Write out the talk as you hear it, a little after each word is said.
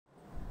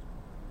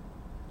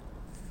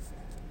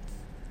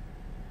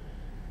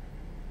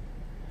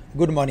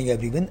Good morning,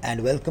 everyone,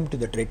 and welcome to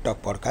the Trade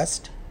Talk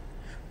podcast.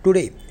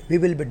 Today, we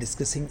will be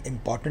discussing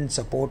important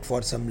support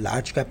for some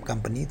large cap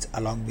companies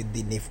along with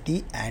the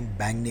Nifty and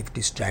Bank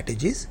Nifty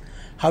strategies.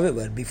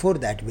 However, before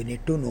that, we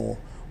need to know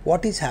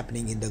what is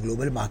happening in the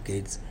global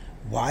markets,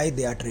 why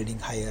they are trading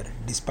higher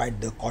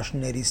despite the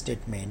cautionary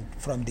statement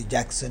from the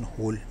Jackson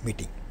Hole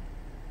meeting.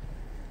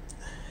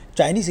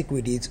 Chinese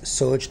equities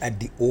surged at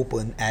the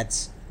open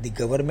as the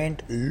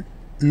government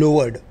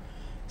lowered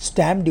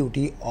stamp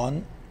duty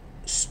on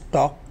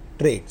stock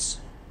trades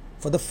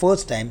for the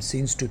first time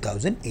since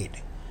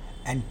 2008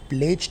 and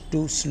pledged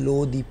to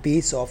slow the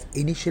pace of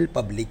initial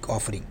public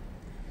offering.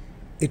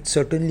 It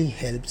certainly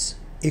helps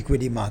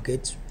equity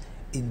markets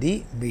in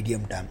the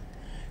medium term.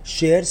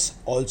 Shares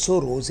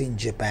also rose in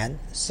Japan,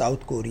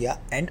 South Korea,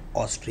 and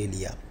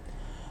Australia.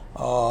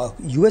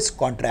 US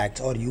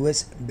contracts or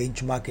US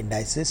benchmark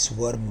indices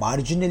were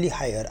marginally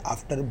higher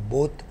after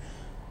both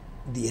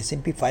the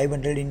S&P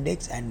 500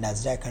 index and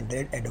Nasdaq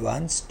 100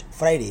 advanced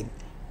Friday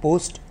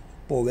post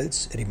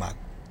Powell's remark.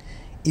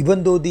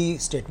 Even though the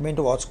statement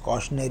was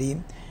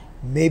cautionary,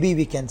 maybe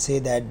we can say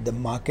that the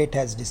market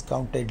has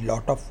discounted a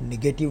lot of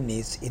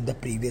negativeness in the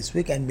previous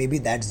week, and maybe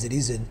that's the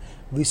reason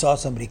we saw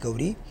some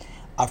recovery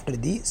after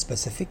the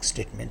specific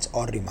statements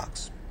or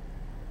remarks.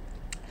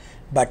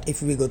 But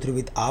if we go through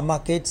with our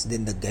markets,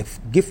 then the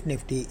gift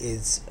nifty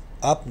is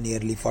up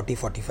nearly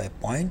 40-45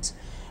 points.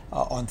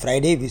 On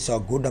Friday, we saw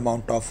a good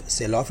amount of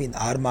sell-off in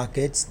our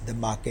markets. The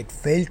market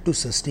failed to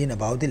sustain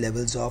above the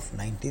levels of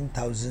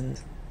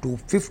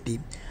 19,250,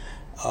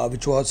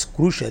 which was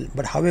crucial.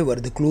 But however,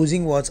 the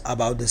closing was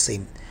about the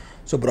same.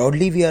 So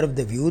broadly, we are of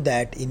the view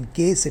that in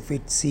case if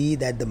it see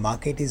that the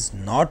market is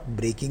not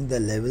breaking the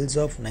levels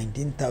of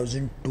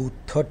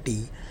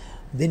 19,230,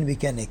 then we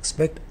can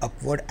expect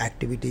upward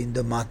activity in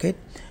the market,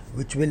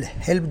 which will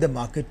help the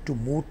market to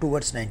move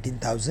towards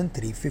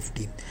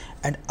 19,350,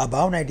 and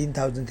above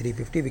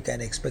 19,350 we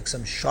can expect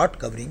some short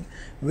covering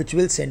which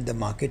will send the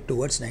market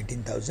towards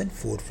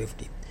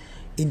 19,450.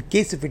 In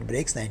case if it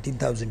breaks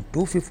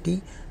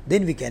 19,250,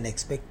 then we can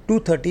expect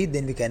 230,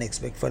 then we can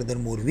expect further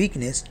more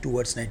weakness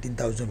towards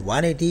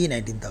 19,180,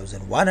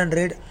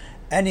 19,100,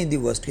 and in the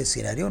worst case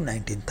scenario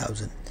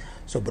 19,000.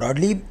 So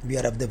broadly, we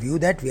are of the view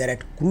that we are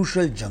at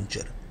crucial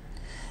juncture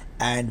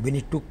and we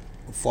need to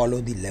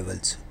follow the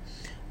levels.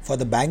 For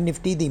the Bank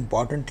Nifty, the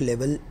important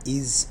level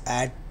is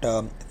at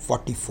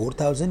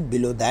 44,000.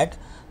 Below that,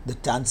 the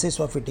chances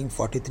of hitting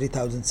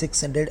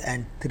 43,600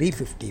 and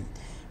 350,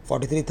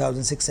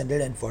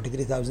 43,600 and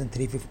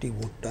 43,350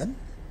 would turn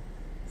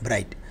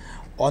bright.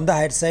 On the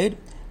higher side,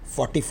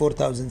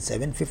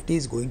 44,750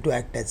 is going to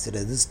act as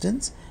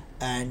resistance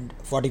and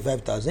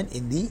 45,000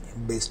 in the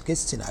best case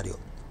scenario.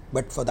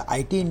 But for the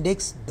IT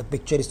index, the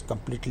picture is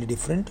completely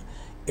different.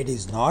 It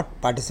is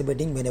not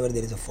participating whenever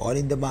there is a fall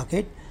in the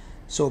market.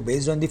 So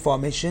based on the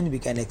formation, we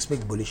can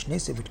expect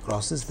bullishness if it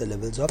crosses the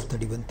levels of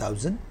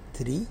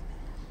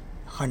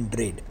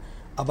 31,300.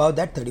 Above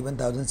that,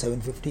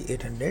 31,750,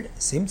 800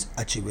 seems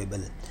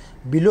achievable.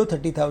 Below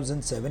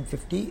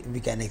 30,750,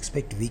 we can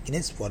expect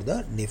weakness for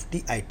the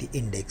Nifty IT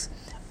Index.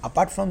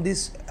 Apart from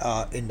these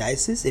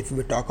indices, if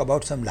we talk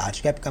about some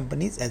large cap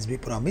companies as we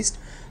promised,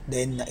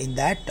 then in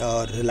that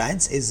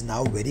Reliance is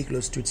now very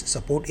close to its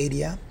support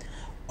area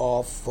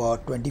of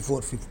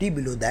 2450.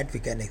 Below that we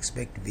can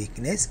expect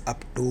weakness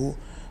up to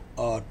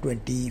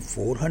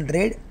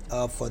 2400.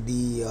 For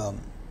the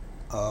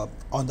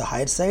on the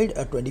higher side,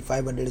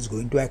 2500 is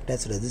going to act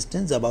as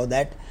resistance. Above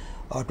that,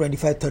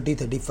 2530,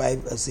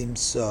 35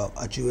 seems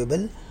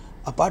achievable.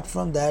 Apart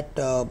from that,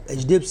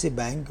 HDFC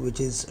Bank,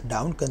 which is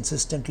down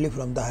consistently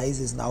from the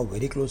highs, is now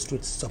very close to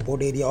its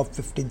support area of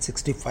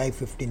 1565,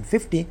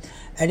 1550,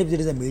 and if there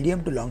is a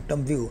medium to long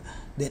term view,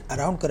 then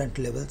around current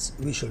levels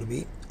we should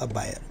be a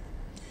buyer.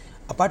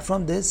 Apart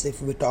from this, if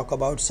we talk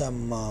about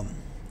some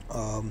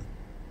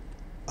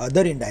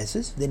other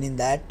indices, then in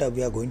that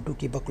we are going to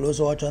keep a close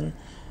watch on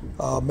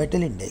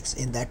metal index.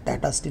 In that,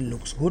 Tata still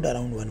looks good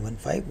around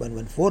 115,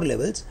 114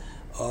 levels.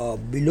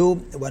 Below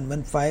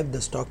 115,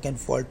 the stock can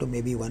fall to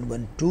maybe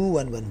 112,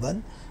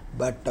 111.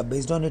 But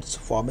based on its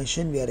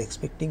formation, we are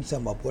expecting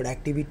some upward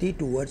activity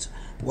towards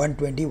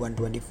 120,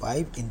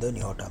 125 in the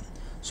near term.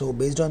 So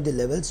based on the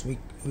levels, we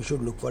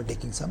should look for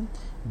taking some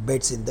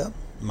bets in the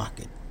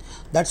market.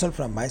 That's all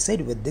from my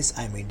side. With this,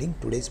 I'm ending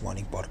today's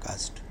morning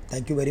podcast.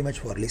 Thank you very much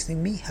for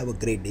listening me. Have a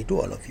great day to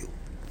all of you.